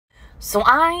So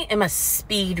I am a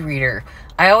speed reader.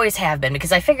 I always have been,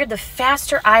 because I figured the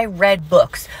faster I read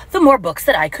books, the more books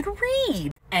that I could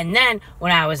read. And then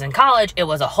when I was in college, it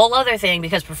was a whole other thing,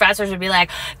 because professors would be like,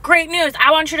 great news,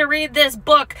 I want you to read this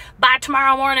book by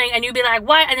tomorrow morning. And you'd be like,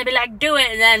 what? And they'd be like, do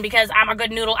it. And then because I'm a good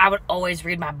noodle, I would always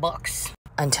read my books.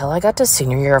 Until I got to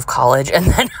senior year of college, and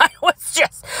then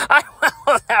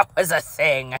that was a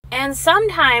thing. And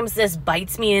sometimes this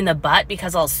bites me in the butt,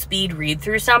 because I'll speed read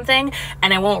through something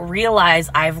and I won't realize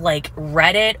I've like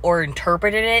read it or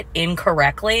interpreted it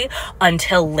incorrectly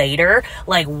until later.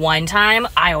 Like one time,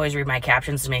 I always read my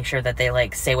captions to make sure that they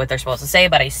like say what they're supposed to say,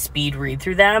 but I speed read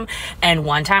through them. And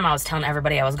one time I was telling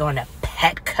everybody I was going to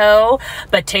Petco,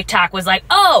 but TikTok was like,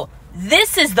 oh,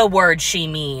 this is the word she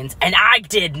means. And I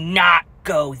did not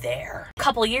go there. A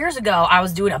couple years ago, I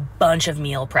was doing a bunch of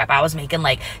meal prep. I was making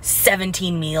like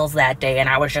 17 meals that day, and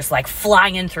I was just like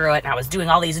flying through it, and I was doing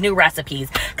all these new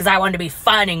recipes because I wanted to be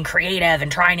fun and creative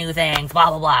and try new things, blah,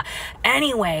 blah, blah.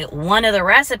 Anyway, one of the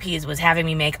recipes was having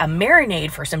me make a marinade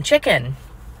for some chicken.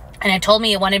 And it told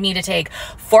me it wanted me to take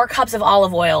 4 cups of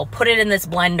olive oil, put it in this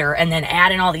blender, and then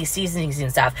add in all these seasonings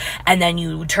and stuff. And then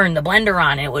you turn the blender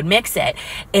on and it would mix it.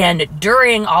 And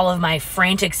during all of my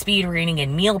frantic speed reading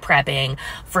and meal prepping,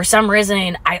 for some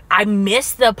reason, I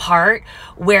missed the part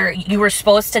where you were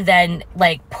supposed to then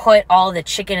like put all the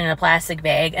chicken in a plastic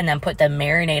bag and then put the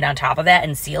marinade on top of that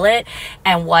and seal it.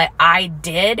 And what I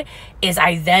did is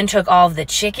I then took all of the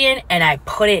chicken and I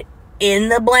put it in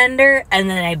the blender, and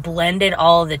then I blended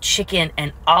all the chicken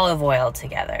and olive oil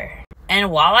together. And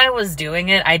while I was doing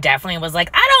it, I definitely was like,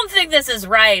 I don't think this is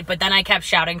right. But then I kept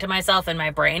shouting to myself in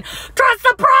my brain, trust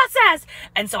the process.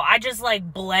 And so I just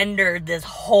like blendered this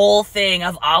whole thing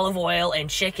of olive oil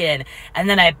and chicken. And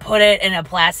then I put it in a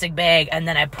plastic bag, and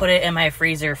then I put it in my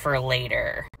freezer for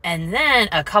later. And then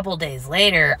a couple days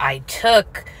later, I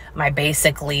took my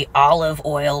basically olive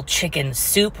oil chicken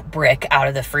soup brick out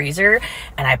of the freezer,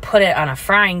 and I put it on a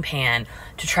frying pan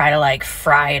to try to like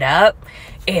fry it up.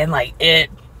 And like it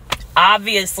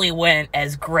obviously went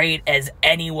as great as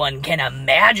anyone can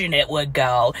imagine it would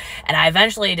go. And I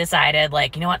eventually decided,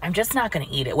 like, you know what, I'm just not gonna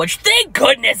eat it, which thank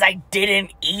goodness I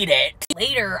didn't eat it.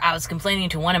 Later, I was complaining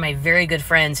to one of my very good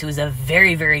friends who's a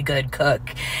very, very good cook.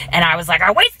 And I was like,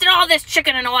 I wasted all this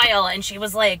chicken and oil. And she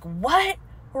was like, what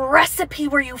recipe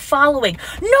were you following?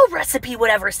 No recipe would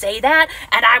ever say that.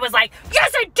 And I was like,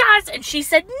 yes, it does. And she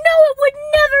said, no, it would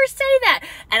never say that.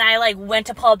 And I like went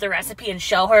to pull up the recipe and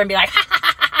show her and be like, ha ha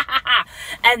ha ha ha ha.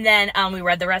 And then we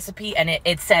read the recipe, and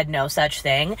it said no such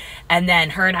thing. And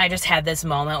then her and I just had this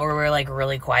moment where we were like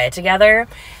really quiet together.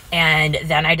 And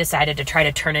then I decided to try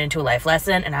to turn it into a life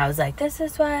lesson. And I was like, this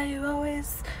is why you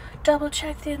always double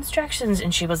check the instructions.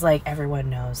 And she was like, everyone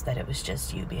knows that it was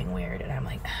just you being weird. And I'm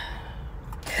like,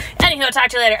 anywho, talk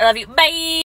to you later. I love you. Bye.